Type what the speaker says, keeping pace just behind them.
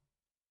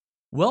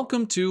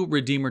Welcome to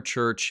Redeemer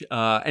Church.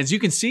 As you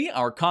can see,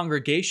 our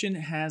congregation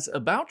has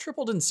about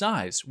tripled in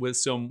size with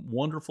some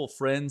wonderful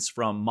friends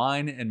from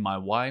mine and my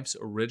wife's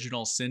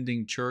original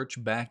sending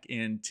church back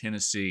in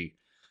Tennessee.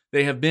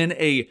 They have been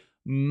a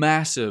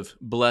massive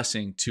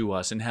blessing to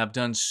us and have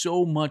done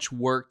so much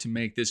work to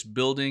make this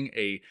building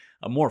a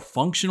more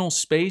functional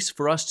space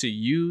for us to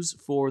use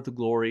for the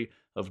glory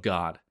of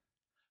God.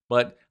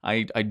 But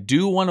I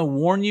do want to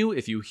warn you,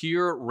 if you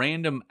hear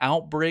random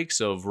outbreaks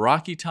of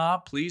Rocky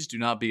Top, please do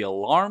not be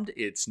alarmed.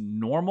 It's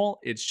normal.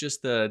 It's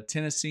just the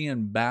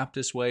Tennessean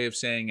Baptist way of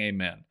saying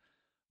amen.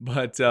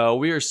 But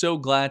we are so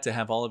glad to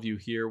have all of you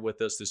here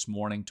with us this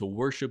morning to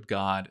worship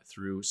God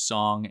through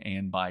song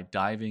and by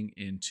diving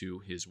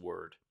into His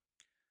Word.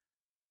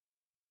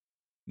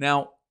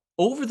 Now,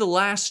 over the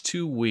last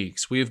 2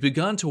 weeks, we have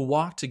begun to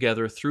walk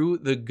together through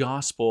the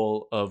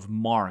Gospel of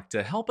Mark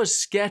to help us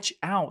sketch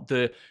out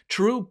the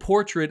true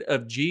portrait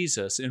of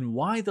Jesus and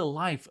why the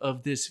life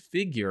of this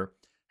figure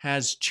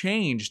has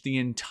changed the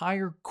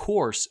entire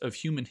course of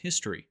human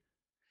history.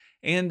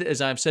 And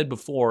as I've said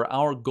before,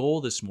 our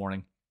goal this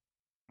morning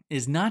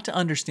is not to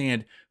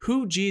understand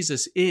who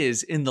Jesus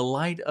is in the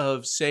light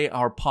of, say,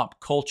 our pop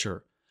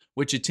culture,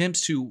 which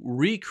attempts to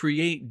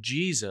recreate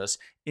Jesus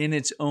in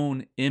its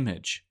own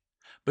image,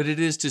 but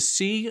it is to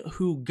see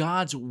who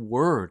God's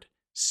Word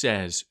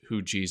says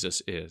who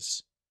Jesus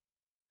is.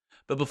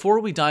 But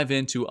before we dive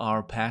into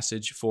our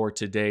passage for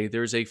today,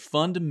 there's a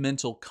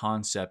fundamental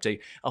concept,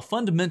 a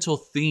fundamental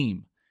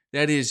theme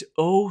that is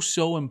oh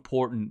so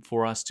important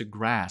for us to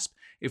grasp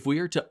if we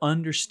are to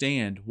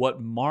understand what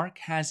Mark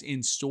has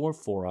in store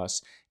for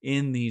us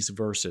in these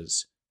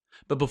verses.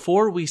 But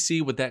before we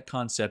see what that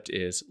concept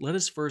is, let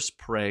us first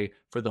pray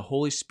for the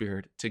Holy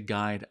Spirit to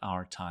guide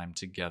our time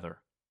together.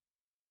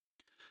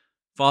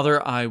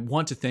 Father, I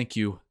want to thank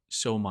you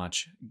so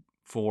much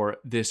for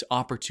this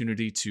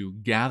opportunity to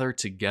gather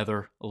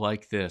together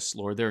like this.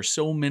 Lord, there are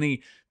so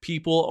many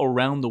people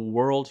around the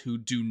world who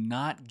do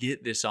not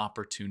get this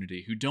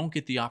opportunity, who don't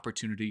get the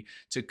opportunity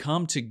to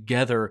come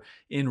together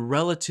in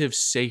relative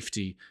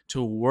safety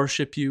to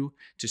worship you,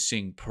 to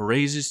sing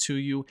praises to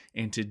you,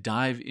 and to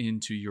dive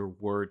into your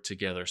word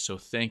together. So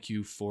thank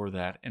you for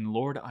that. And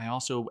Lord, I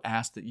also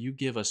ask that you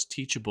give us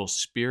teachable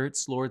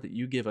spirits, Lord, that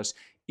you give us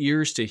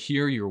ears to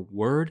hear your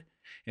word.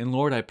 And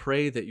Lord, I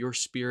pray that your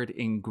Spirit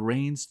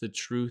ingrains the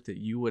truth that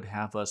you would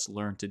have us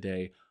learn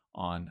today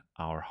on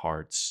our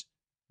hearts.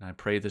 And I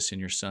pray this in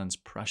your Son's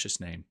precious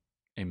name.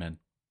 Amen.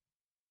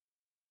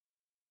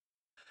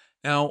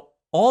 Now,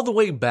 all the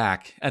way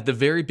back at the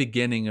very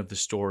beginning of the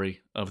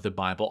story of the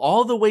Bible,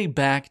 all the way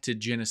back to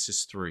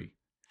Genesis 3,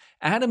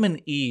 Adam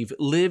and Eve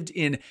lived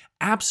in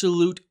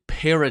absolute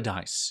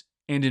paradise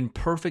and in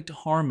perfect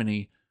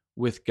harmony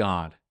with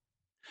God.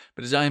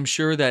 But as I am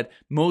sure that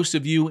most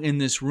of you in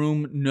this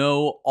room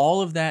know,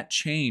 all of that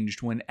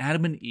changed when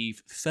Adam and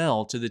Eve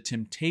fell to the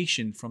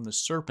temptation from the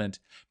serpent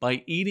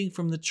by eating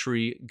from the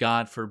tree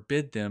God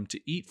forbid them to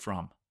eat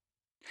from.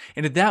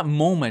 And at that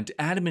moment,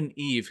 Adam and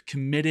Eve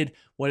committed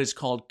what is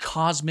called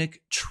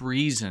cosmic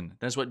treason.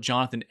 That's what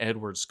Jonathan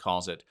Edwards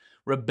calls it,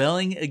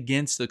 rebelling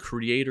against the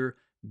Creator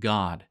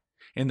God.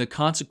 And the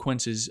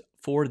consequences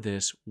for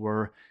this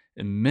were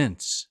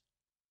immense.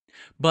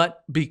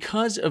 But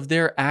because of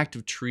their act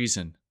of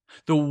treason,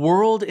 the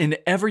world and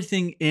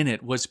everything in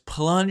it was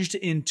plunged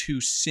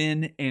into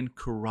sin and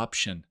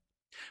corruption.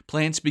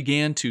 Plants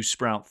began to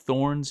sprout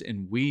thorns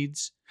and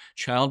weeds.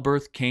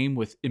 Childbirth came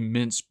with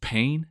immense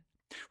pain.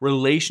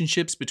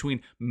 Relationships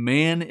between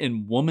man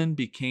and woman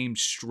became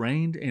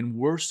strained. And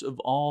worst of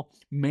all,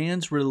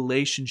 man's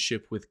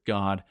relationship with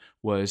God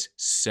was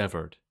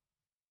severed.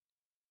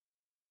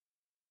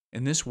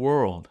 In this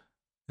world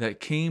that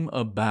came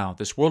about,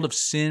 this world of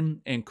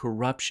sin and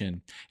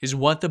corruption, is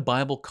what the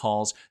Bible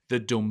calls the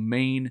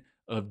domain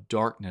of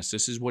darkness.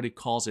 This is what it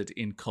calls it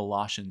in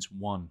Colossians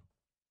 1.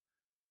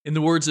 In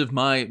the words of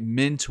my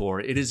mentor,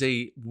 it is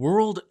a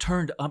world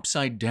turned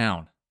upside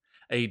down,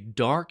 a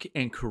dark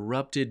and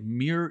corrupted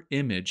mirror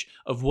image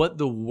of what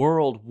the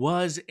world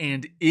was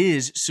and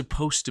is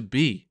supposed to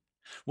be,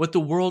 what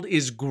the world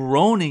is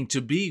groaning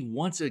to be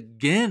once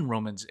again,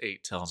 Romans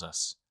 8 tells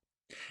us.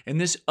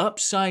 And this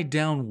upside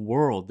down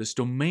world, this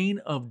domain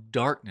of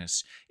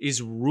darkness,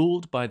 is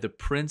ruled by the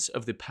prince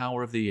of the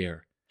power of the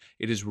air.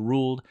 It is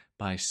ruled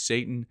by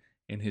Satan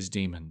and his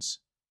demons.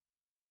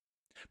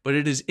 But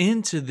it is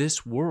into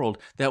this world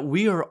that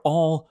we are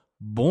all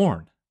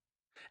born.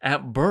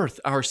 At birth,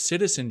 our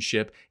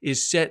citizenship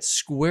is set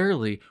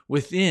squarely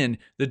within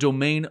the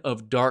domain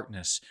of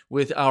darkness,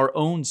 with our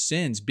own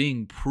sins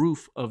being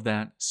proof of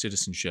that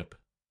citizenship.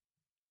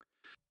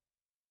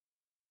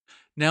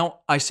 Now,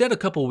 I said a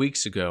couple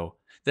weeks ago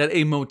that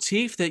a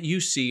motif that you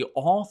see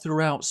all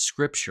throughout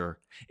Scripture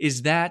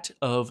is that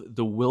of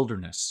the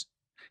wilderness.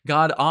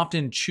 God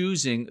often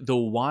choosing the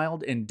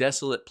wild and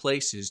desolate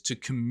places to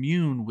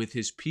commune with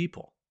his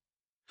people.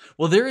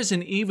 Well, there is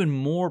an even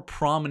more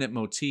prominent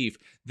motif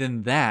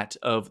than that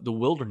of the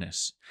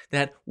wilderness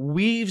that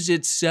weaves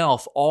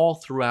itself all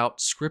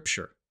throughout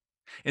Scripture.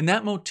 And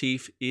that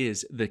motif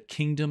is the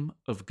kingdom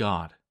of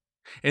God.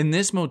 And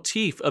this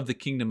motif of the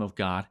kingdom of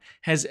God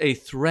has a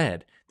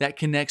thread that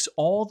connects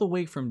all the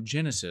way from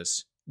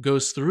Genesis,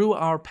 goes through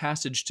our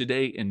passage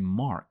today in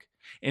Mark,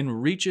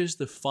 and reaches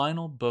the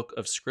final book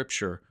of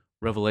Scripture,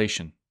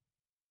 Revelation.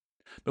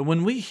 But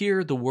when we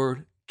hear the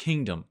word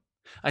kingdom,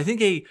 I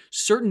think a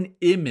certain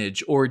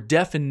image or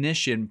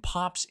definition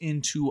pops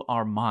into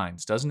our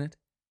minds, doesn't it?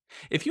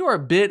 If you are a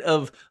bit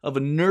of a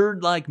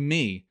nerd like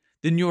me,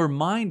 then your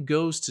mind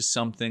goes to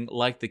something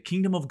like the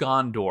Kingdom of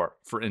Gondor,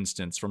 for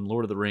instance, from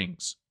Lord of the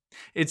Rings.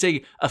 It's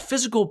a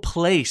physical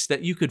place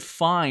that you could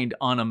find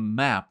on a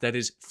map that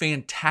is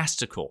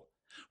fantastical,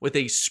 with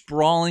a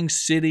sprawling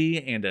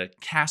city and a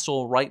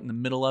castle right in the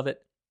middle of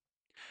it.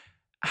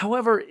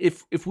 However,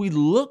 if we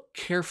look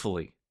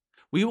carefully,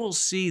 we will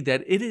see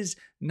that it is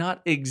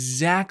not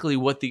exactly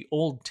what the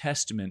Old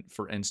Testament,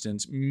 for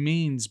instance,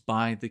 means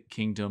by the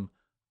kingdom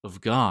of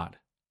God.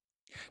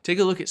 Take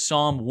a look at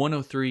Psalm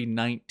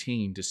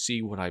 103:19 to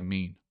see what I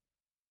mean.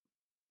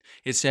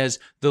 It says,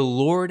 "The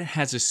Lord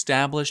has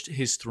established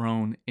his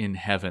throne in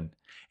heaven,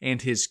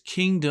 and his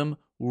kingdom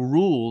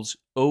rules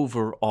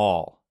over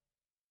all."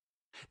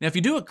 Now, if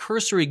you do a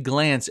cursory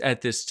glance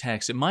at this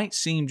text, it might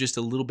seem just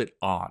a little bit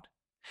odd.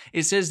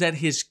 It says that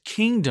his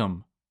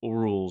kingdom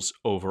rules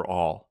over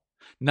all,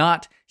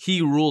 not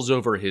he rules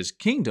over his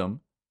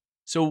kingdom.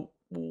 So,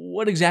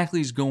 what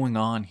exactly is going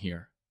on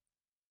here?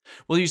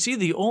 Well, you see,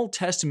 the Old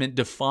Testament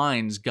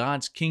defines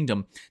God's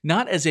kingdom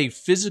not as a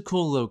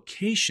physical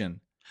location,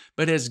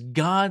 but as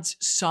God's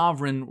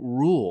sovereign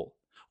rule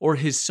or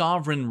his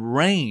sovereign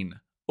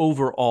reign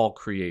over all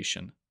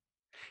creation.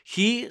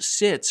 He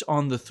sits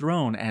on the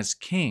throne as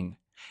king,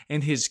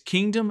 and his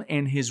kingdom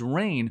and his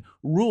reign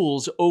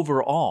rules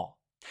over all.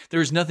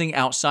 There is nothing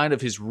outside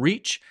of his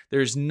reach.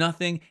 There is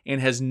nothing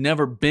and has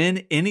never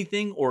been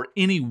anything or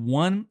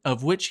anyone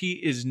of which he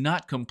is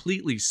not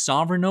completely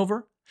sovereign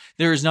over.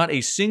 There is not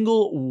a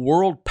single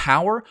world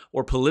power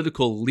or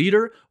political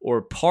leader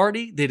or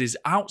party that is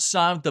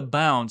outside the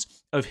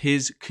bounds of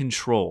his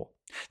control.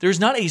 There's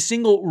not a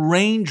single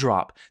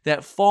raindrop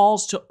that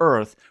falls to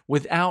earth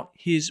without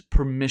his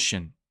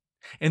permission.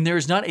 And there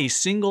is not a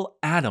single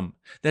atom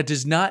that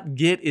does not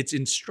get its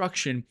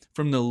instruction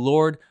from the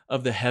Lord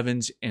of the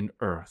heavens and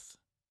earth.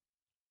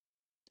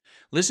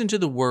 Listen to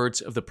the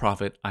words of the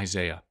prophet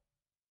Isaiah.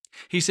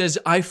 He says,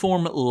 "I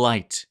form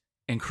light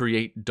and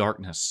create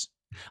darkness.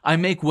 I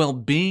make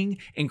well-being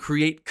and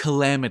create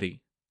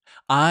calamity.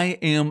 I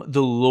am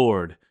the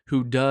Lord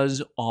who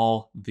does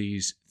all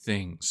these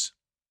things.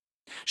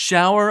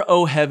 Shower,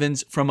 O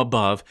heavens, from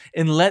above,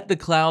 and let the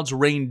clouds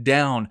rain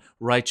down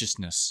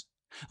righteousness.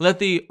 Let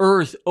the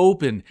earth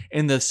open,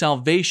 and the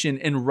salvation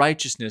and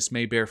righteousness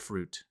may bear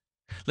fruit.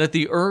 Let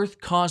the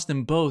earth cause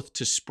them both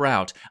to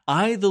sprout.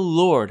 I, the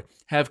Lord,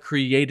 have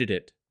created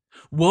it.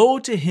 Woe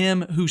to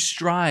him who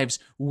strives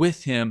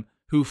with him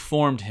who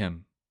formed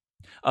him.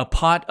 A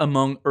pot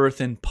among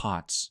earthen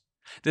pots.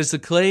 Does the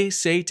clay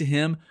say to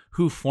him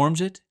who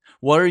forms it,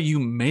 'What are you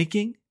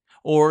making?'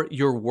 Or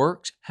 'Your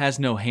work has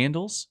no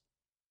handles'?"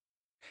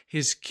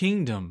 His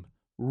kingdom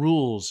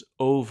rules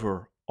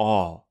over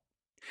all.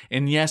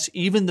 And yes,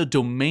 even the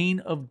domain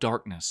of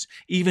darkness,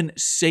 even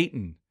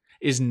Satan,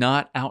 is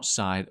not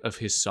outside of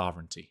his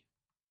sovereignty.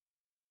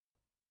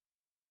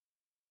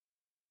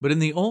 But in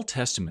the Old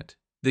Testament,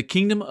 the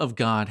kingdom of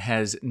God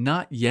has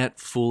not yet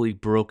fully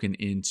broken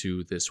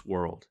into this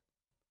world.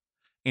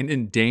 And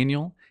in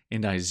Daniel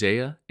and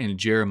Isaiah and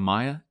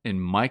Jeremiah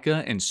and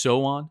Micah and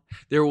so on,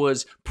 there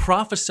was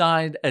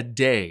prophesied a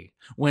day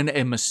when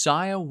a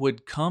Messiah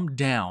would come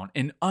down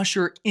and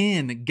usher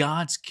in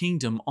God's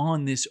kingdom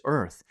on this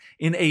earth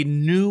in a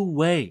new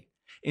way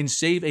and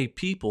save a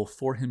people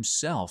for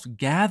himself,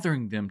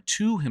 gathering them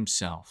to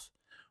himself,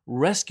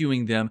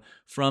 rescuing them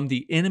from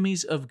the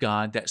enemies of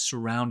God that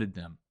surrounded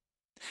them.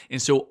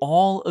 And so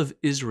all of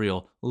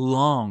Israel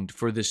longed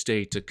for this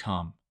day to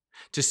come,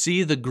 to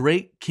see the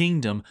great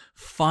kingdom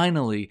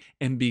finally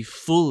and be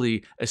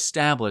fully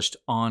established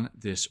on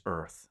this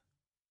earth.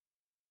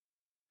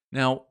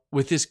 Now,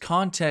 with this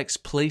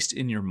context placed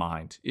in your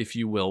mind, if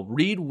you will,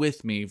 read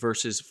with me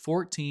verses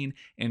 14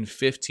 and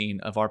 15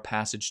 of our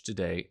passage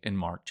today in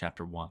Mark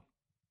chapter 1.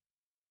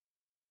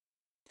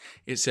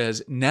 It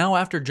says, "Now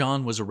after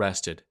John was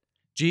arrested,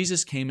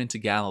 Jesus came into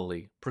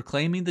Galilee,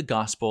 proclaiming the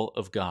gospel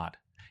of God,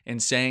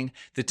 and saying,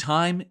 'The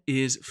time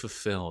is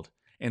fulfilled,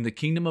 and the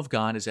kingdom of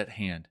God is at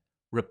hand.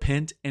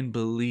 Repent and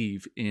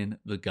believe in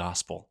the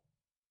gospel.'"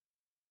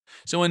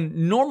 So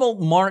in normal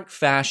Mark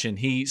fashion,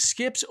 he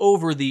skips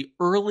over the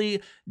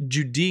early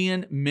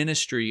Judean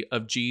ministry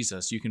of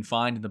Jesus you can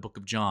find in the book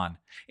of John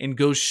and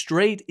goes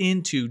straight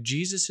into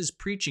Jesus'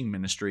 preaching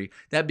ministry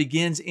that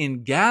begins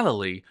in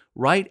Galilee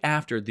right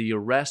after the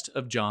arrest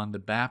of John the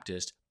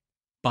Baptist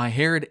by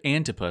Herod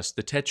Antipas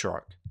the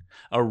Tetrarch,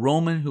 a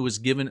Roman who was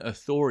given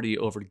authority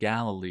over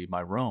Galilee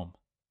by Rome.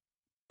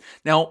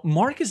 Now,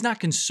 Mark is not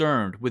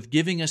concerned with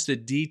giving us the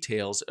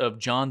details of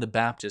John the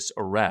Baptist's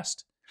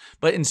arrest,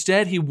 but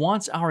instead he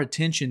wants our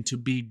attention to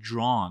be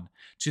drawn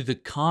to the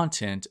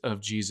content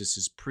of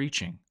Jesus'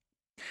 preaching.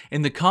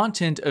 And the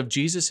content of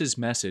Jesus'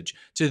 message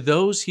to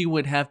those he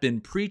would have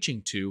been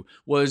preaching to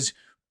was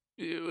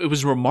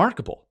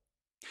remarkable.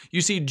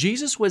 You see,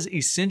 Jesus was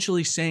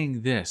essentially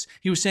saying this.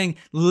 He was saying,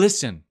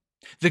 listen,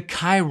 the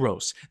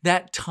kairos,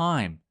 that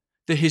time,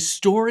 the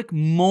historic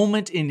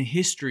moment in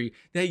history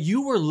that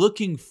you were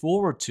looking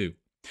forward to,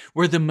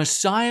 where the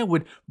Messiah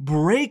would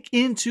break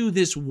into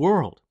this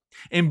world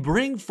and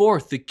bring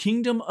forth the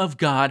kingdom of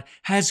God,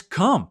 has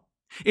come.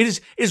 It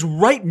is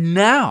right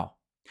now.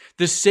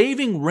 The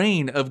saving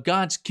reign of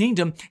God's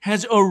kingdom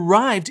has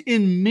arrived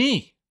in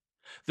me.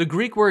 The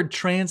Greek word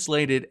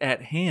translated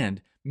at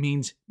hand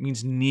means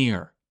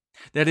near.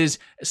 That is,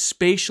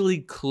 spatially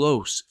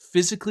close,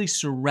 physically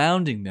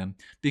surrounding them,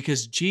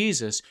 because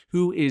Jesus,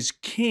 who is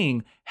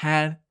King,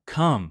 had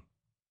come.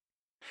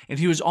 And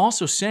he was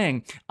also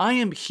saying, I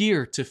am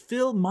here to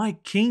fill my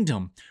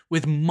kingdom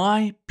with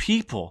my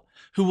people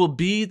who will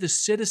be the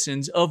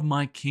citizens of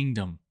my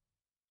kingdom.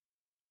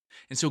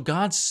 And so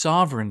God's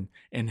sovereign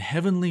and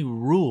heavenly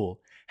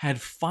rule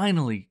had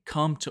finally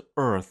come to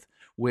earth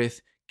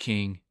with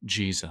King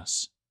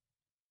Jesus.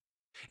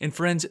 And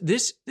friends,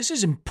 this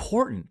is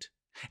important,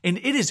 and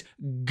it is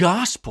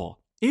gospel.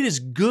 It is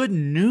good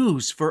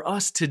news for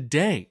us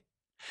today.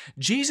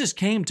 Jesus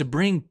came to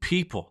bring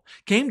people,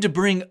 came to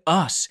bring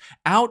us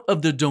out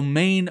of the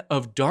domain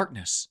of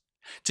darkness,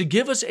 to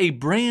give us a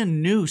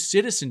brand new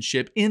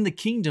citizenship in the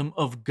kingdom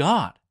of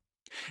God.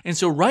 And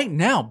so right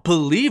now,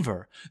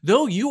 believer,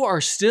 though you are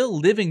still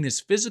living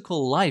this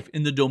physical life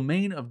in the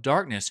domain of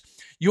darkness,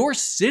 your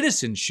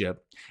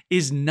citizenship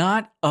is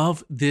not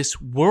of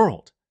this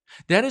world.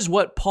 That is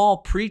what Paul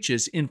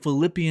preaches in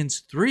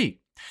Philippians 3.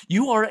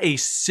 You are a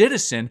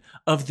citizen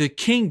of the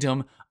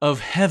kingdom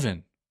of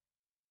heaven.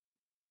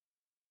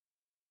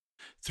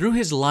 Through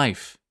his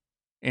life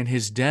and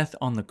his death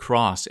on the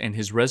cross and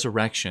his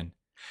resurrection,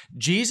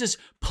 Jesus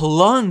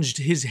plunged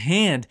his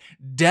hand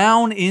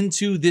down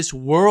into this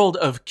world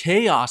of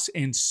chaos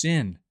and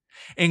sin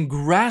and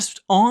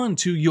grasped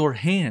onto your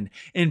hand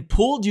and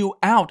pulled you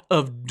out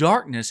of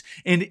darkness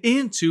and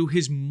into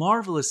his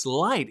marvelous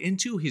light,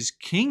 into his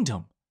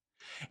kingdom.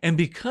 And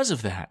because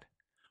of that,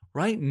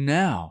 right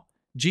now,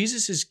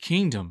 Jesus'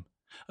 kingdom,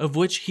 of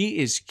which he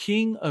is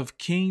King of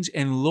kings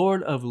and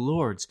Lord of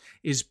lords,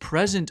 is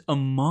present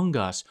among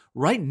us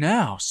right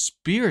now,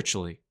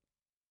 spiritually.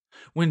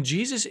 When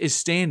Jesus is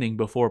standing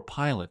before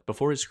Pilate,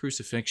 before his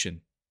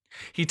crucifixion,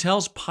 he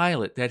tells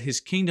Pilate that his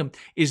kingdom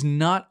is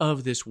not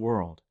of this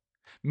world,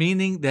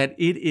 meaning that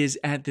it is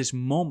at this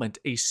moment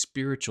a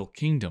spiritual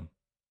kingdom.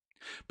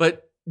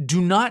 But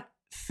do not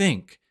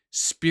think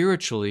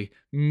spiritually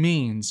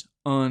means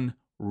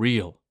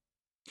unreal.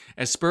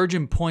 As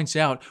Spurgeon points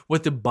out,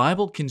 what the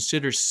Bible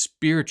considers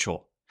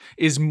spiritual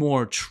is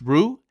more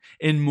true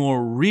and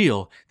more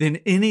real than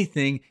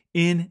anything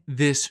in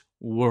this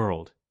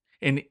world.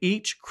 And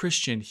each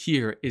Christian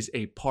here is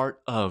a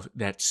part of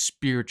that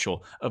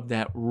spiritual, of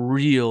that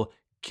real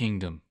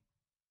kingdom.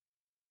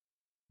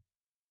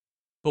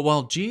 But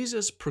while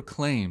Jesus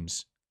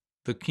proclaims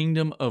the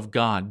kingdom of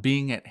God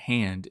being at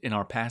hand in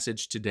our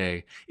passage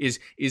today is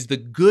the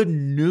good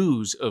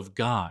news of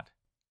God,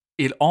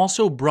 it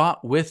also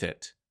brought with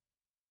it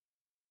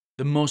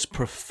the most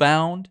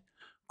profound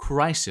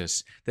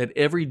crisis that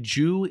every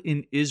Jew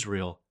in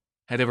Israel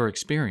had ever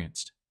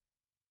experienced.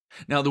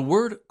 Now, the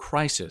word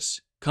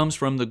crisis comes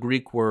from the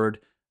Greek word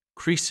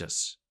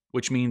krisis,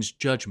 which means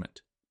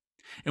judgment.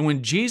 And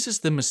when Jesus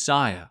the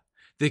Messiah,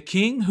 the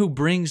King who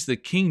brings the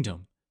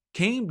kingdom,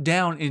 came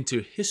down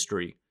into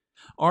history,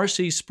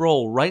 R.C.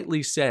 Sproul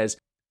rightly says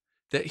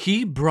that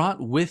he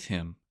brought with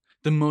him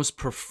the most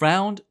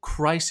profound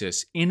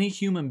crisis any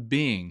human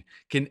being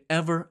can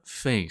ever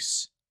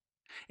face.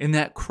 And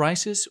that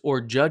crisis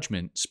or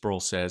judgment, Sproul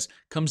says,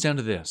 comes down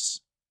to this: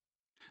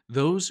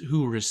 those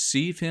who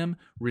receive him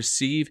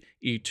receive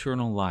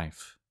eternal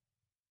life,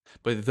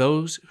 but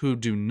those who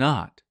do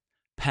not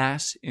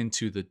pass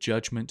into the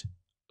judgment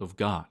of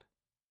God.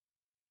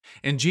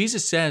 And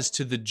Jesus says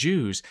to the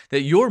Jews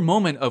that your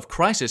moment of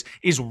crisis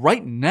is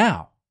right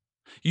now.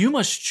 You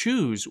must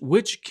choose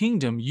which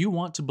kingdom you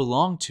want to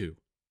belong to.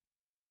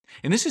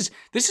 And this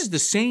is the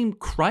same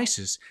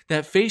crisis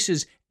that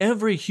faces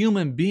every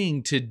human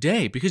being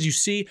today, because you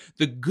see,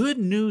 the good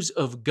news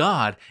of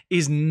God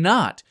is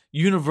not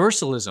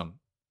universalism.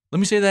 Let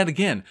me say that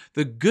again.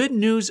 The good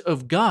news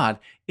of God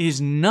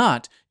is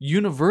not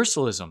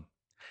universalism.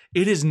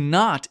 It is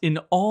not an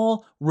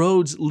all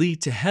roads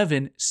lead to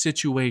heaven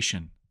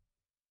situation.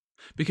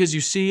 Because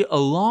you see,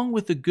 along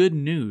with the good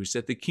news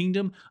that the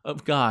kingdom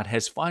of God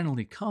has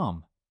finally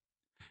come,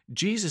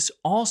 Jesus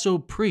also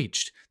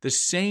preached the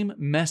same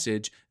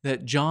message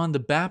that John the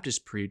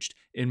Baptist preached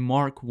in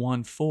Mark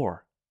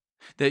 1:4,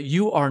 that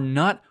you are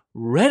not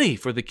ready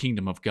for the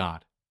kingdom of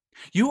God.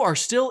 You are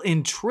still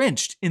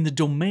entrenched in the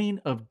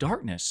domain of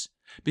darkness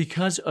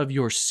because of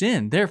your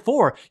sin.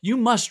 Therefore, you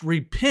must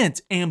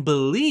repent and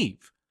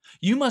believe.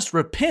 You must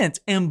repent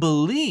and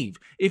believe.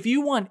 If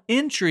you want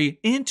entry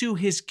into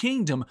his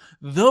kingdom,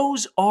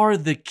 those are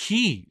the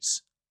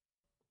keys.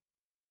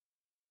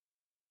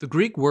 The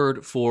Greek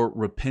word for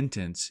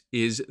repentance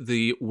is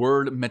the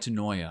word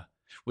metanoia,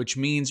 which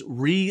means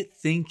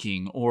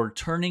rethinking or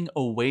turning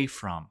away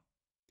from.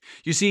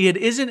 You see, it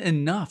isn't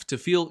enough to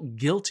feel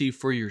guilty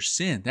for your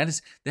sin.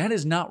 That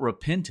is not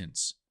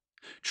repentance.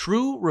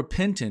 True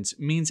repentance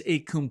means a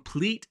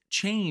complete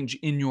change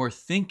in your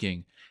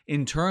thinking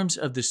in terms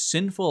of the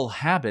sinful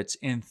habits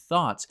and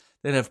thoughts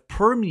that have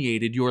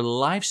permeated your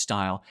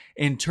lifestyle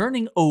and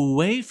turning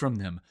away from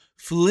them,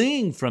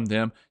 fleeing from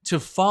them to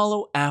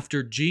follow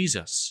after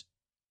Jesus.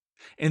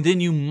 And then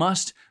you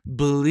must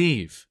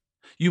believe.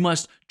 You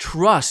must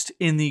trust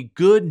in the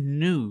good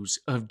news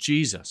of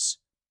Jesus.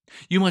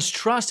 You must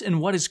trust in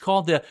what is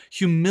called the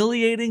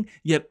humiliating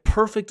yet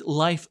perfect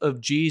life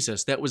of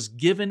Jesus that was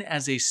given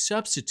as a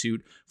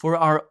substitute for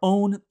our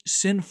own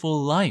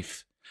sinful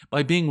life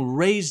by being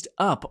raised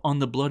up on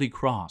the bloody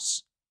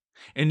cross.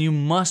 And you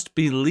must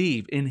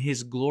believe in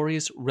his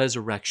glorious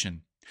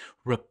resurrection.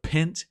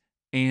 Repent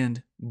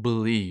and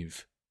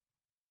believe.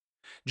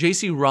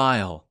 J.C.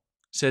 Ryle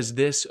says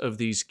this of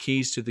these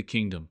keys to the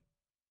kingdom.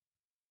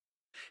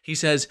 He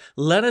says,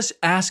 let us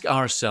ask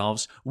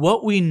ourselves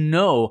what we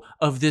know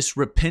of this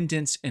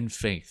repentance and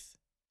faith.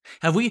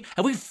 Have we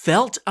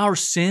felt our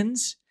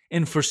sins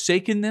and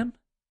forsaken them?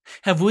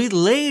 Have we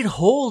laid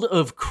hold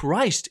of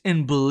Christ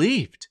and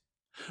believed?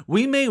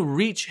 We may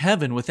reach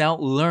heaven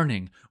without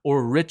learning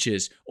or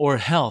riches or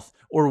health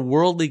or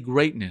worldly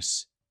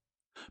greatness,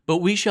 but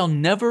we shall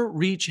never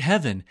reach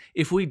heaven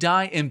if we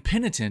die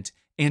impenitent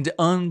and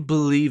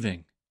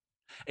unbelieving.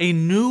 A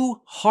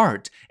new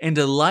heart and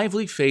a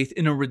lively faith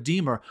in a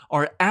Redeemer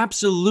are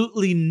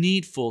absolutely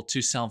needful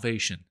to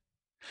salvation.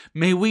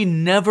 May we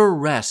never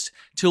rest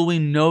till we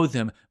know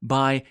them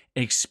by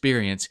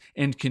experience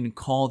and can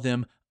call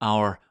them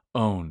our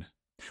own.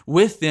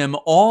 With them,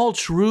 all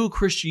true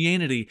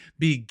Christianity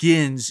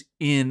begins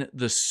in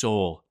the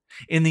soul.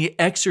 In the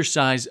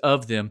exercise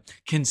of them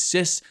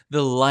consists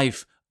the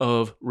life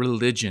of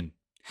religion.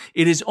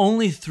 It is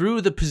only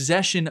through the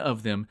possession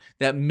of them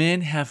that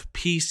men have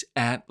peace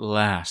at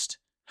last.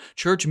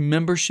 Church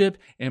membership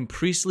and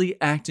priestly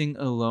acting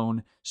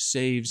alone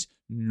saves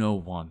no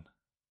one.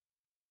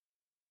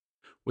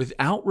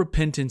 Without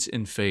repentance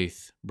and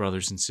faith,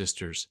 brothers and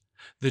sisters,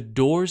 the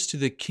doors to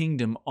the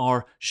kingdom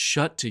are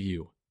shut to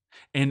you,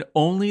 and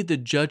only the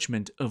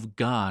judgment of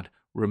God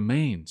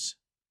remains.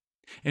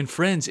 And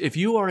friends, if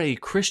you are a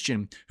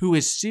Christian who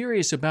is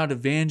serious about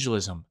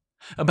evangelism,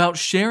 about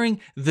sharing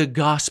the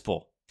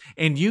gospel,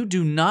 and you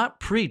do not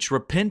preach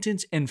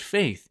repentance and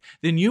faith,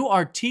 then you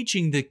are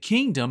teaching the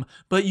kingdom,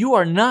 but you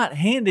are not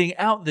handing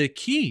out the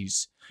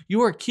keys. You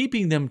are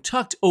keeping them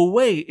tucked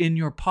away in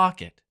your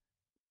pocket.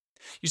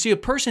 You see, a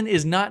person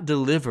is not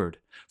delivered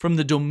from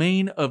the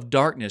domain of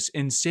darkness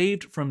and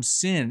saved from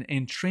sin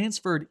and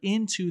transferred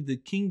into the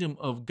kingdom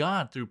of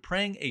God through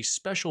praying a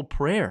special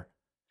prayer.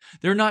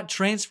 They're not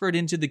transferred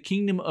into the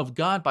kingdom of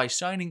God by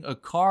signing a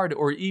card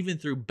or even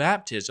through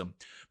baptism,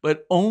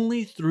 but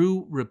only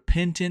through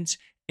repentance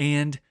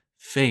and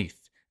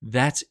faith.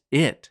 That's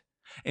it.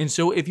 And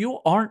so if you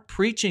aren't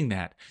preaching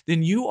that,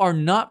 then you are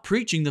not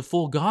preaching the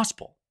full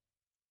gospel.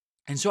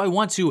 And so I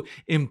want to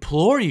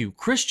implore you,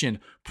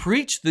 Christian,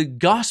 preach the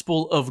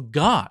gospel of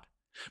God,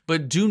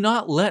 but do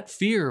not let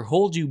fear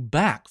hold you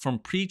back from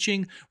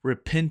preaching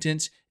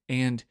repentance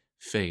and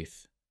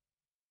faith.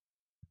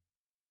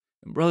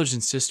 And brothers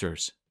and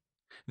sisters,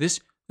 this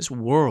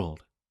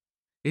world,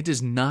 it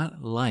does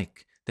not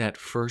like that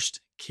first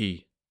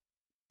key.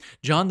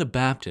 John the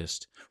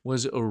Baptist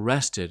was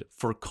arrested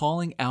for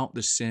calling out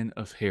the sin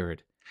of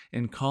Herod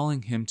and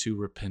calling him to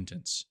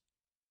repentance.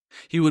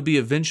 He would be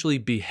eventually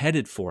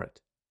beheaded for it.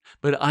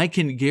 But I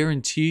can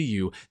guarantee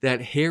you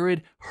that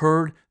Herod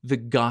heard the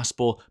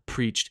gospel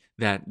preached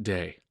that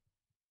day.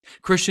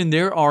 Christian,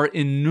 there are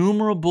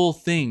innumerable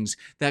things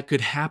that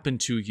could happen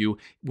to you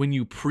when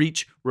you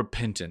preach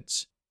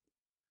repentance.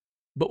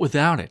 But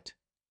without it,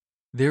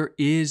 there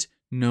is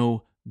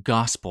no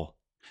gospel.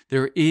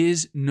 There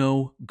is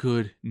no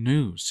good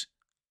news.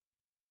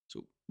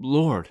 So,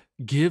 Lord,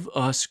 give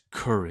us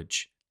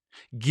courage.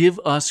 Give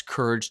us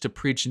courage to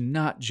preach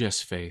not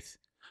just faith,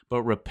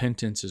 but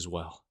repentance as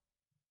well.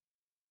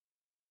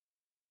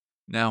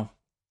 Now,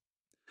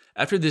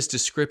 after this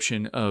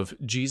description of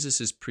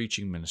Jesus'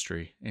 preaching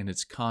ministry and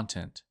its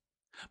content,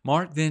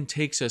 Mark then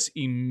takes us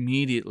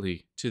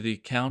immediately to the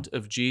account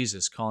of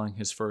Jesus calling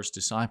his first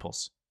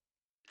disciples.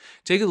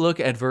 Take a look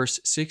at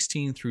verse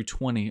 16 through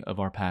 20 of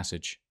our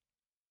passage.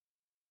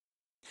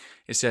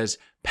 It says,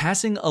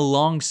 "Passing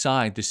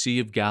alongside the Sea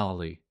of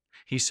Galilee,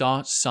 he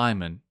saw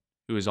Simon,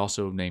 who is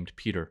also named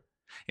Peter,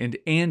 and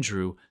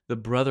Andrew, the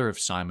brother of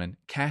Simon,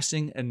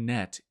 casting a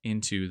net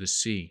into the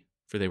sea,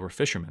 for they were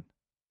fishermen.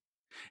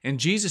 And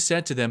Jesus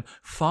said to them,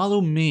 'Follow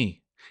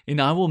me,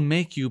 and I will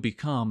make you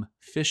become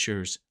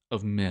fishers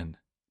of men.'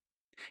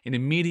 And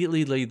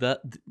immediately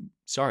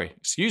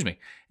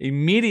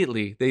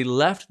they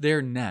left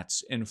their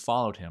nets and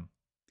followed him.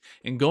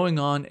 And going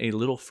on a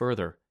little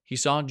further, he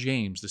saw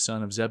James, the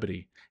son of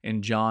Zebedee,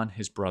 and John,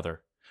 his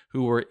brother,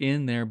 who were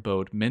in their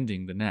boat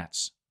mending the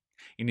nets.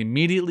 And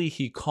immediately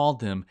he called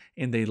them,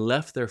 and they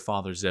left their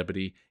father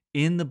Zebedee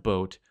in the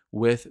boat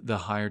with the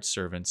hired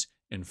servants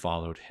and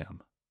followed him.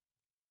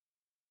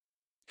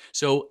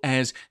 So,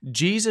 as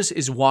Jesus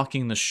is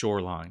walking the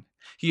shoreline,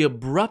 he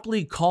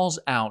abruptly calls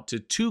out to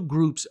two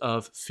groups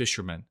of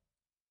fishermen.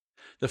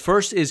 The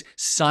first is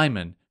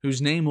Simon,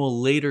 whose name will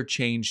later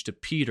change to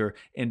Peter,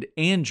 and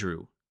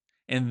Andrew,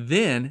 and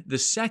then the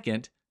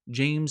second,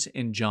 James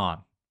and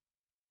John.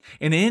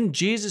 And in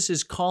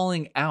Jesus'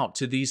 calling out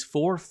to these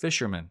four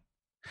fishermen,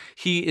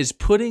 he is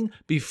putting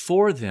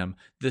before them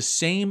the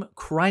same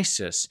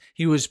crisis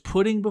he was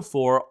putting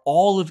before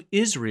all of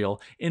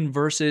Israel in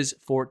verses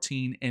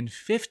 14 and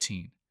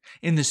 15.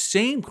 In the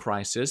same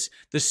crisis,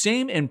 the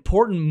same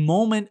important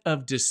moment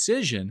of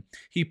decision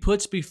he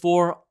puts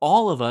before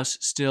all of us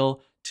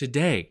still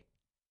today.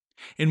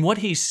 And what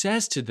he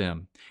says to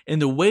them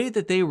and the way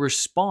that they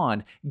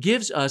respond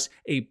gives us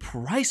a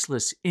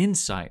priceless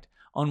insight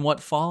on what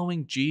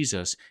following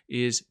Jesus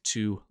is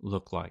to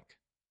look like.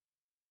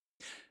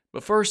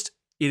 But first,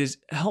 it is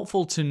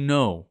helpful to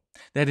know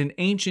that in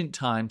ancient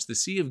times, the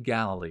Sea of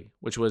Galilee,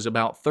 which was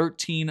about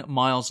 13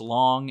 miles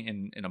long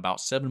and about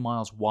 7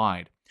 miles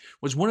wide,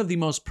 was one of the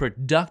most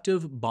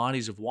productive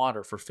bodies of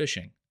water for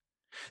fishing.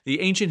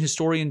 The ancient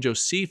historian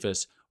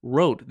Josephus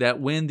wrote that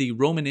when the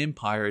Roman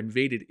Empire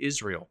invaded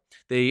Israel,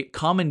 they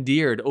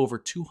commandeered over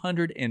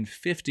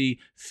 250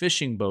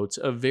 fishing boats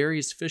of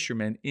various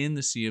fishermen in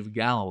the Sea of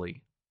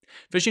Galilee.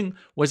 Fishing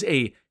was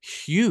a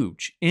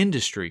huge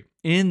industry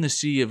in the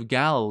Sea of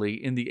Galilee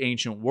in the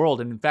ancient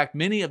world. And in fact,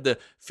 many of the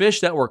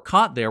fish that were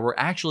caught there were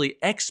actually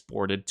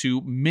exported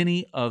to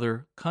many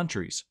other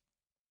countries.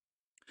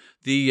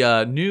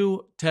 The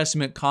New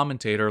Testament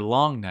commentator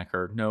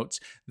Longnecker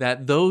notes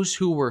that those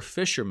who were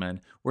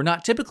fishermen were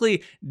not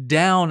typically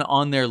down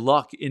on their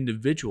luck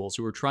individuals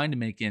who were trying to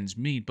make ends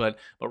meet, but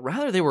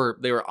rather they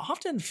were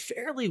often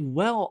fairly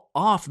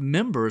well-off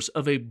members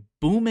of a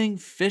booming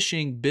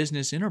fishing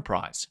business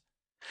enterprise.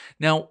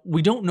 Now,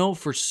 we don't know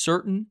for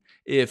certain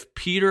if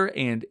Peter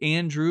and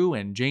Andrew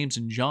and James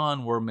and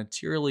John were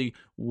materially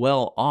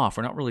well off.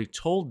 We're not really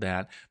told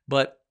that,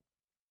 but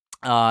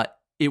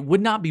it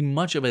would not be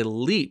much of a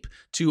leap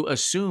to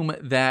assume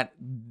that,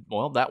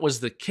 well, that was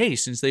the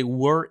case since they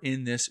were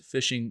in this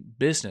fishing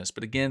business.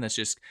 But again, that's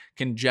just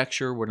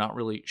conjecture. We're not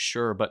really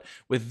sure. But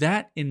with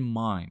that in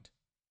mind,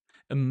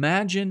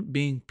 imagine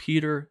being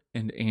Peter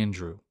and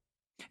Andrew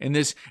and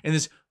this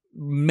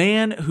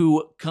man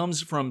who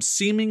comes from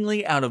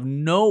seemingly out of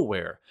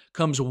nowhere,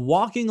 comes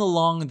walking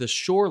along the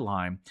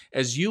shoreline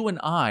as you and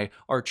I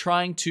are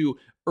trying to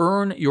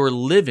earn your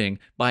living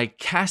by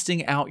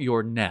casting out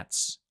your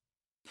nets.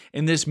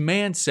 And this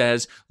man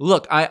says,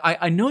 look,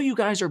 I know you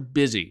guys are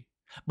busy,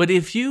 but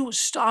if you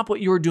stop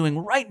what you're doing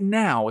right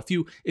now, if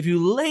you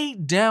lay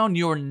down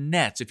your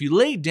nets, if you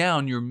lay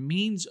down your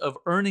means of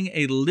earning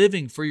a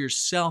living for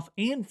yourself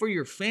and for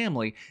your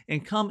family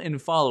and come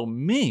and follow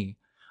me,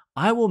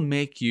 I will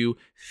make you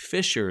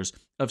fishers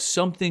of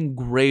something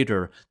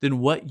greater than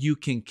what you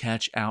can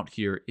catch out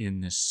here in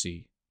this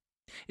sea.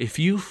 If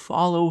you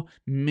follow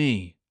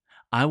me,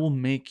 I will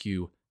make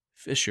you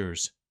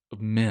fishers of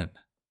men.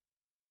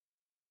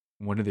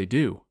 And what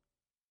do?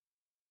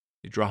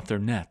 They dropped their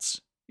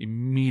nets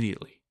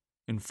immediately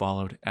and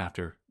followed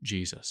after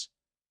Jesus.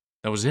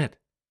 That was it.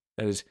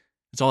 That's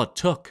all it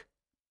took.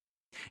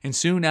 And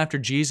soon after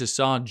Jesus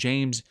saw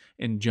James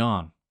and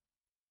John,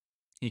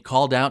 he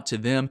called out to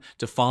them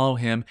to follow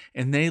him,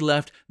 and they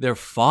left their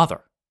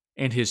father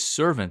and his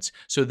servants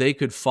so they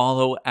could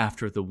follow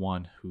after the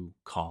one who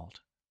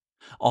called.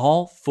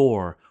 All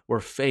four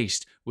were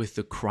faced with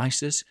the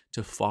crisis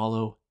to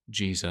follow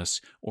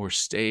Jesus or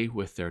stay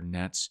with their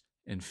nets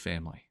and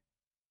family.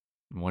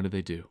 And what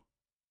did?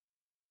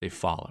 They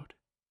followed.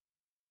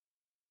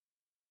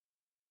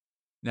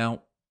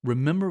 Now,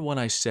 remember what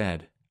I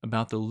said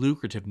about the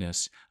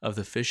lucrativeness of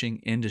the fishing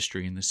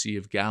industry in the Sea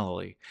of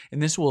Galilee. And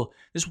this will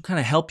kind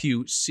of help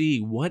you see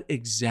what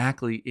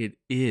exactly it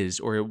is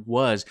or it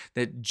was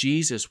that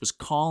Jesus was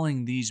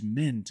calling these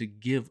men to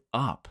give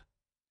up.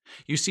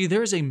 You see,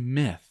 there is a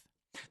myth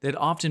that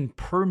often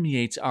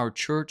permeates our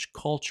church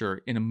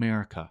culture in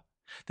America,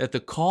 that the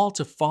call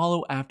to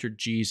follow after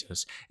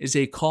Jesus is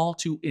a call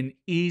to an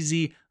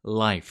easy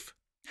life,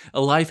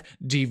 a life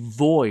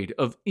devoid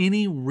of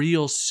any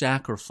real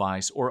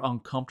sacrifice or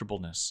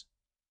uncomfortableness.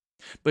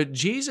 But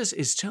Jesus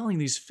is telling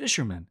these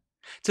fishermen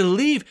to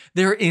leave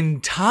their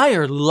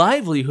entire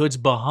livelihoods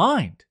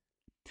behind.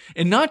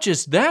 And not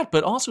just that,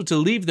 but also to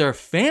leave their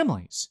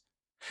families.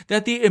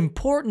 That the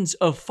importance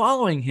of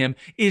following him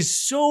is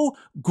so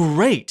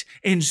great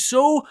and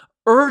so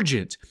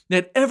urgent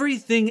that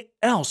everything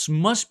else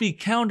must be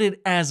counted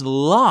as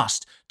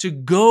lost to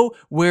go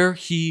where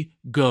he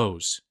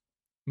goes.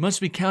 It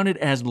must be counted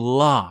as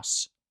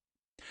loss.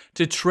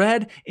 To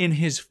tread in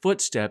his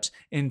footsteps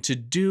and to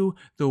do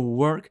the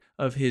work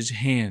of his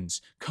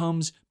hands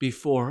comes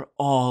before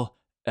all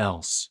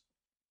else.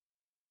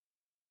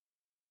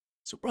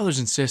 So, brothers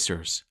and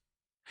sisters,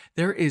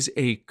 there is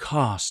a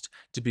cost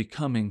to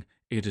becoming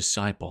a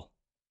disciple.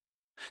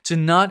 To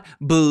not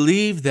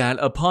believe that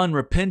upon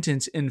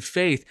repentance and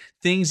faith,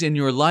 things in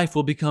your life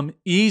will become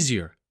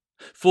easier,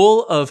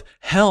 full of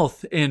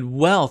health and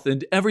wealth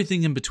and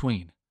everything in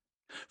between.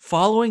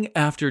 Following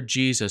after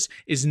Jesus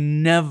is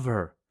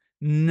never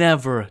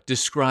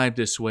described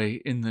this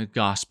way in the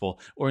gospel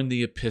or in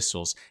the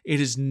epistles.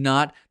 It is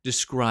not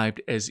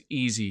described as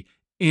easy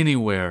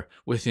anywhere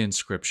within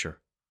Scripture.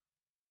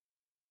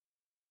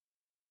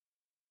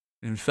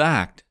 In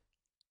fact,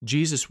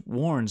 Jesus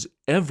warns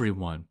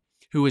everyone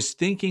who is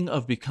thinking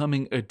of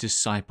becoming a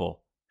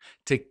disciple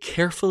to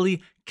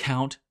carefully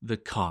count the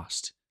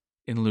cost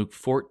in Luke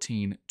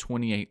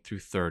 14:28 through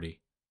 30.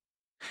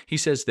 He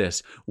says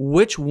this,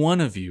 "Which one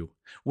of you,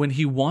 when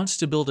he wants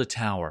to build a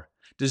tower,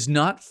 does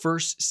not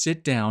first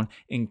sit down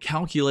and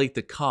calculate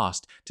the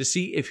cost to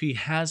see if he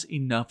has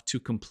enough to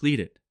complete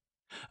it?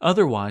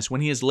 Otherwise, when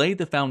he has laid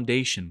the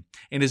foundation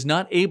and is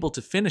not able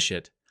to finish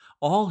it,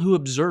 all who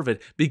observe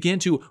it begin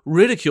to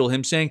ridicule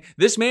him, saying,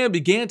 'This man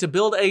began to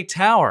build a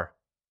tower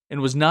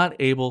and was not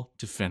able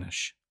to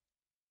finish.'"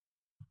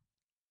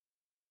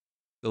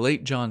 The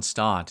late John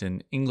Stott,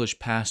 an English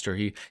pastor,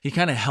 he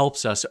kind of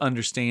helps us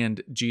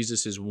understand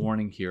Jesus'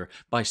 warning here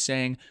by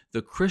saying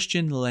the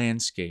Christian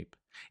landscape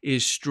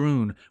is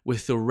strewn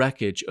with the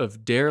wreckage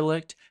of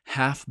derelict,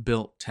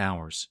 half-built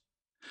towers,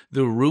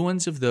 the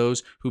ruins of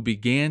those who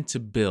began to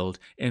build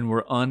and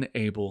were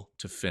unable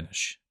to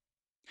finish.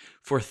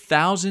 For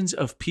thousands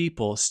of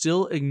people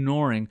still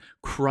ignoring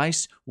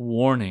Christ's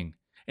warning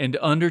and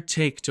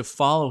undertake to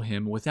follow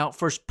him without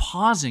first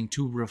pausing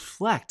to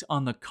reflect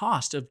on the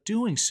cost of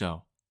doing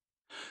so.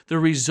 The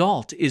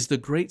result is the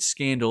great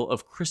scandal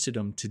of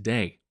Christendom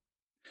today,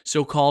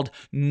 so-called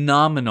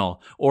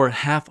nominal or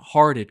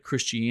half-hearted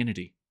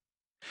Christianity.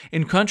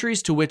 In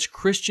countries to which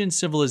Christian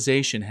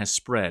civilization has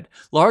spread,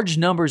 large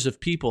numbers of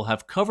people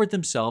have covered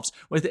themselves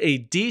with a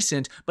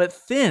decent but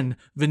thin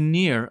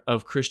veneer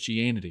of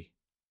Christianity.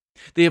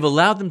 They have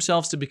allowed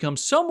themselves to become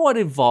somewhat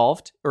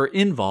involved,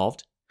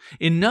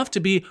 enough to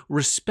be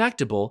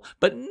respectable,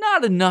 but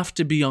not enough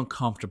to be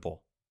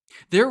uncomfortable.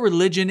 Their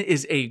religion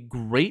is a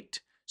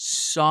great,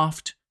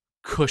 soft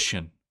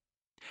cushion.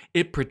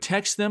 It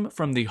protects them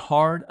from the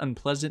hard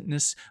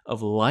unpleasantness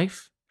of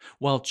life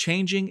while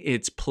changing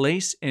its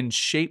place and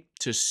shape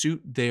to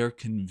suit their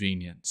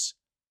convenience.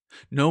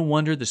 No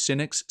wonder the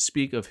cynics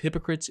speak of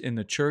hypocrites in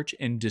the church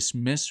and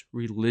dismiss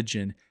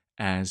religion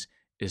as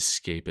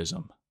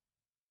escapism.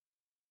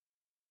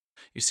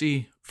 You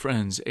see,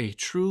 friends, a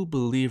true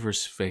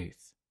believer's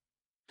faith,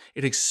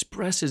 it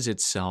expresses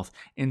itself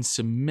in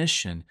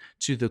submission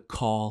to the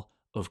call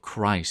of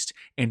Christ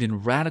and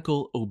in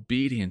radical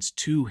obedience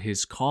to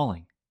his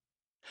calling.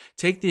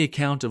 Take the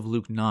account of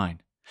Luke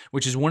 9,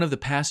 which is one of the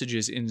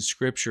passages in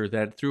Scripture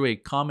that, through a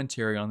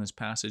commentary on this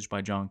passage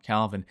by John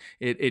Calvin,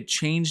 it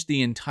changed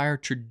the entire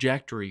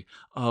trajectory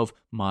of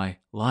my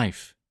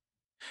life.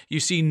 You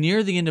see,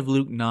 near the end of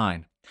Luke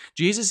 9,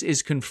 Jesus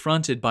is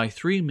confronted by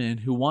three men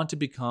who want to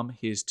become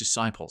his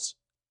disciples.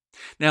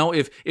 Now,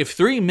 if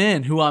three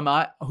men who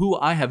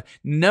I have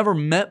never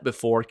met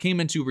before came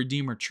into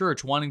Redeemer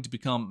Church wanting to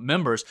become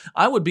members,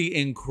 I would be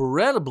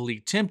incredibly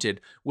tempted,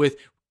 with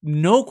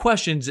no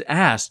questions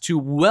asked, to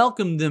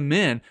welcome them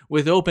in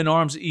with open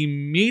arms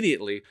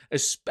immediately,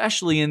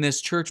 especially in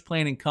this church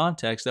planting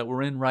context that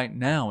we're in right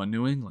now in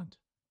New England.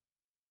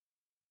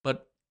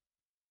 But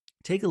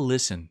take a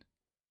listen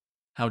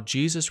how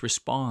Jesus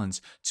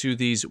responds to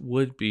these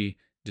would-be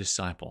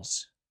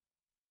disciples.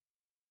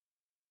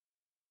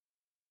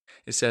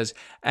 It says,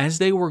 "As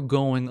they were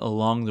going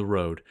along the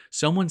road,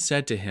 someone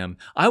said to him,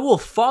 'I will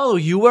follow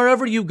you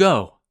wherever you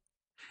go.'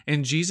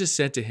 And Jesus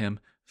said to him,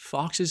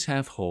 'Foxes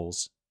have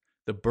holes,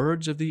 the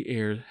birds of the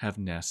air have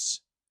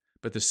nests,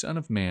 but the Son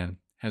of Man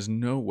has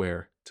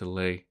nowhere to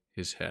lay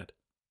his head.'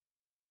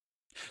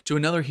 To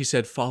another he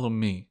said, 'Follow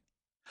me.'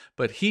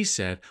 But he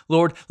said,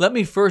 'Lord, let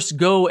me first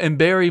go and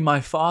bury my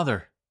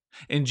father.'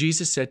 And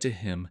Jesus said to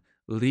him,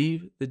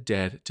 'Leave the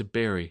dead to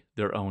bury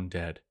their own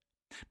dead.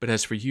 But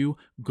as for you,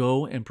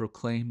 go and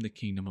proclaim the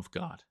kingdom of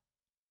God.'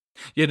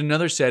 Yet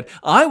another said,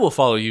 'I will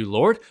follow you,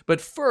 Lord,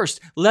 but first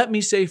let me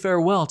say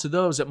farewell to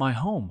those at my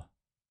home.'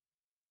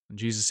 And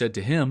Jesus said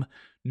to him,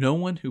 'No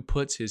one who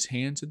puts his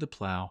hand to the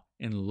plow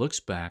and looks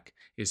back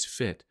is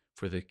fit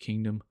for the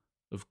kingdom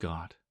of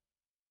God.'"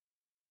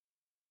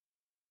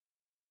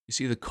 You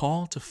see, the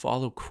call to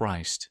follow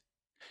Christ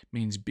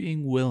means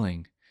being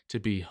willing to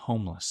be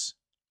homeless,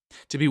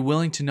 to be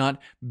willing to not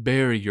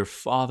bury your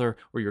father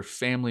or your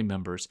family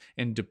members,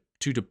 and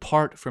to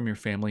depart from your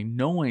family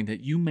knowing that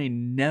you may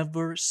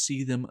never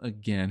see them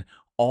again,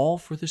 all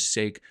for the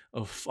sake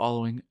of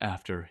following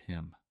after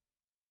him.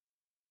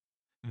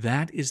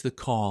 That is the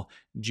call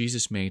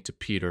Jesus made to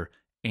Peter,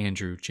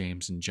 Andrew,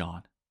 James, and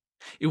John.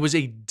 It was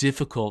a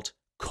difficult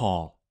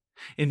call.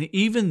 And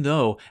even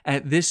though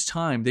at this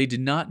time they did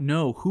not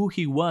know who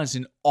he was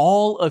in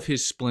all of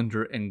his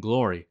splendor and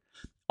glory,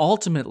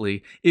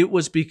 ultimately it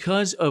was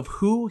because of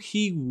who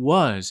he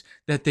was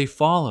that they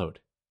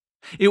followed.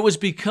 It was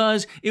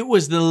because it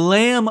was the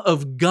Lamb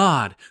of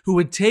God who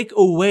would take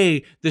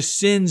away the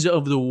sins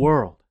of the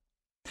world.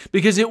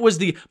 because it was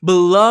the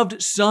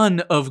beloved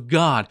Son of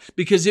God,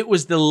 because it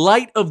was the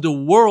light of the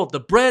world, the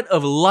bread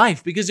of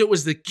life, because it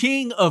was the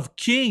King of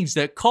Kings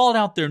that called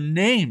out their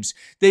names.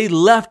 They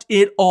left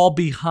it all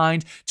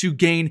behind to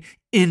gain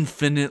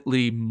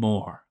infinitely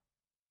more.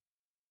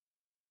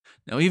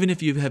 Now, even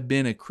if you have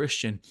been a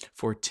Christian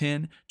for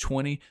 10,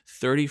 20,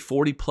 30,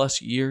 40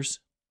 plus years,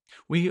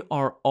 we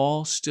are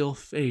all still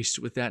faced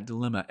with that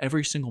dilemma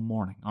every single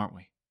morning, aren't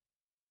we?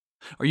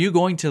 Are you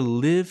going to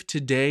live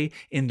today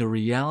in the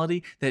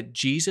reality that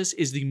Jesus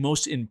is the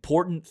most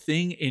important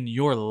thing in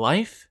your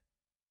life?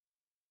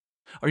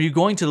 Are you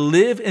going to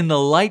live in the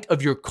light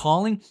of your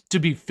calling to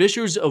be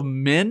fishers of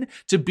men,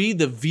 to be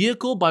the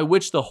vehicle by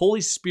which the Holy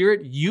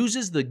Spirit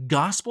uses the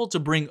gospel to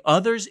bring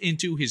others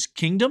into his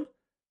kingdom?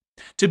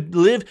 To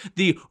live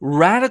the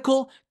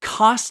radical,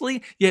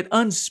 costly, yet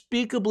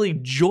unspeakably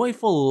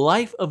joyful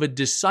life of a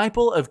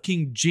disciple of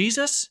King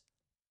Jesus?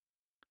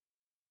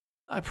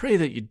 I pray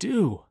that you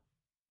do.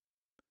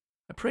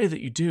 I pray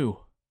that you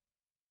do.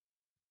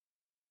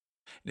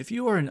 And if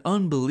you are an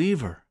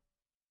unbeliever,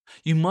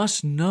 you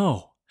must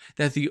know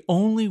that the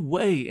only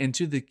way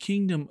into the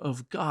kingdom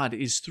of God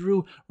is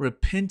through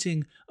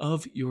repenting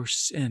of your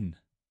sin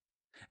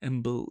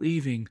and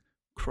believing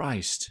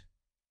Christ.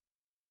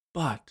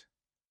 But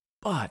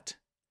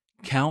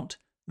count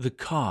the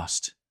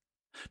cost,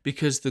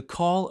 because the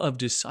call of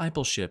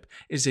discipleship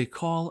is a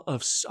call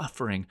of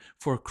suffering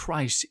for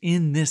Christ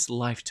in this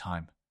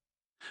lifetime,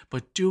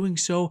 but doing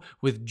so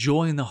with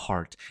joy in the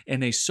heart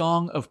and a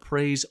song of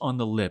praise on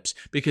the lips,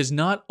 because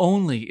not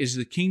only is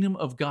the kingdom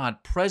of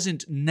God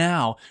present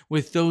now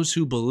with those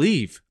who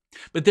believe,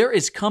 but there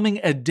is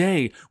coming a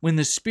day when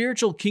the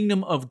spiritual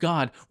kingdom of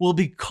God will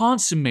be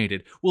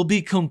consummated, will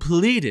be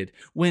completed,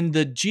 when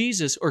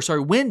Jesus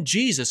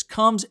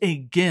comes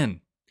again.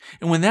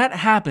 And when that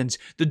happens,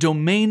 the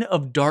domain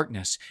of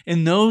darkness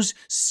and those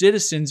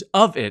citizens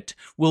of it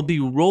will be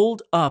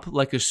rolled up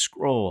like a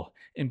scroll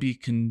and be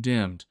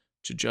condemned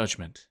to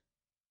judgment.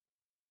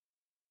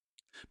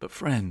 But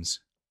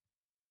friends,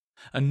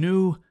 a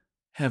new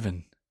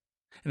heaven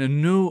and a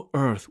new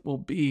earth will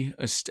be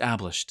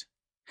established,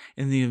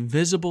 and the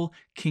invisible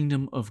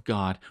kingdom of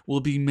God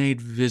will be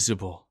made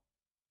visible,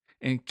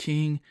 and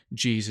King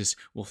Jesus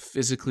will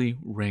physically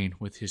reign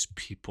with his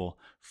people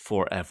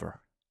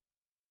forever.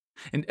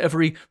 And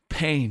every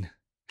pain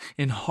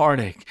and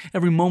heartache,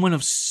 every moment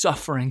of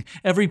suffering,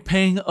 every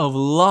pang of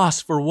loss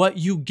for what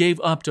you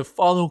gave up to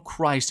follow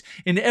Christ,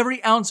 and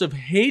every ounce of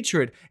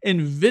hatred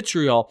and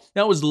vitriol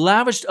that was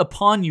lavished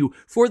upon you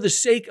for the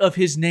sake of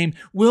his name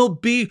will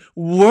be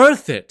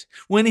worth it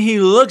when he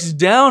looks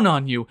down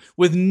on you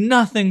with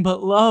nothing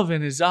but love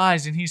in his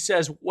eyes and he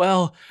says,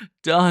 "Well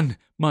done,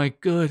 my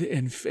good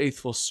and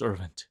faithful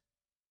servant."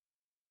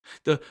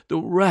 The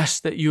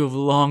rest that you have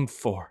longed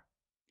for,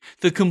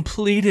 the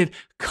completed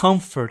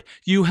comfort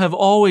you have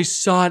always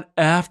sought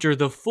after,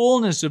 the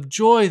fullness of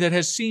joy that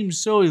has seemed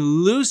so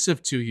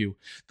elusive to you,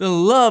 the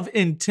love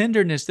and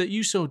tenderness that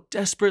you so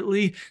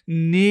desperately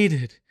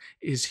needed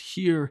is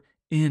here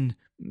in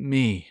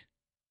me.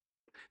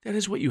 That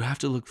is what you have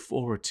to look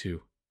forward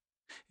to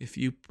if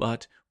you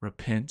but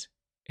repent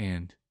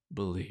and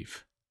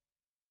believe.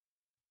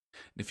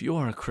 And if you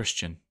are a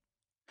Christian,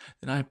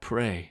 then I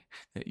pray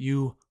that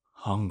you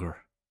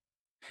hunger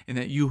and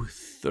that you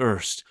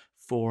thirst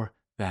for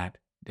that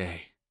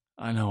day.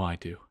 I know I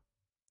do.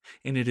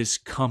 And it is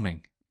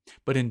coming.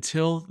 But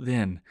until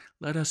then,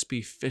 let us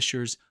be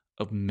fishers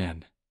of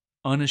men,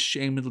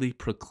 unashamedly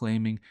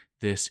proclaiming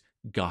this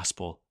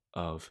gospel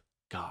of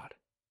God.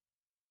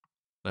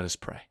 Let us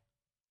pray.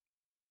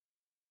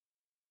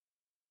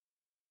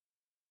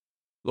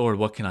 Lord,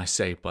 what can I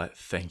say but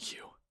thank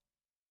you?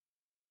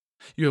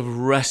 You have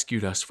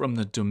rescued us from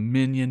the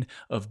dominion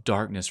of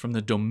darkness, from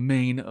the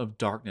domain of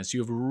darkness.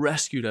 You have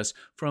rescued us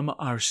from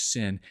our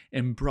sin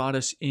and brought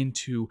us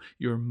into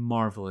your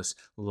marvelous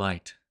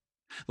light.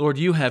 Lord,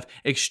 you have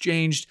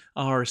exchanged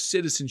our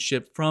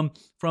citizenship from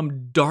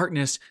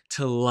darkness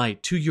to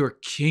light, to your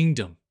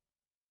kingdom.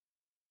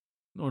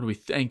 Lord, we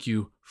thank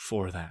you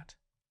for that.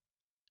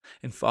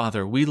 And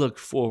Father, we look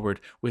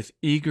forward with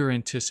eager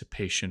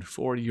anticipation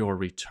for your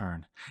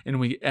return. And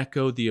we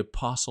echo the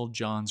Apostle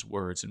John's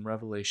words in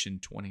Revelation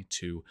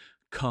 22,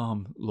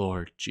 "Come,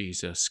 Lord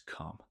Jesus,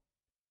 come."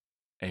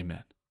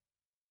 Amen.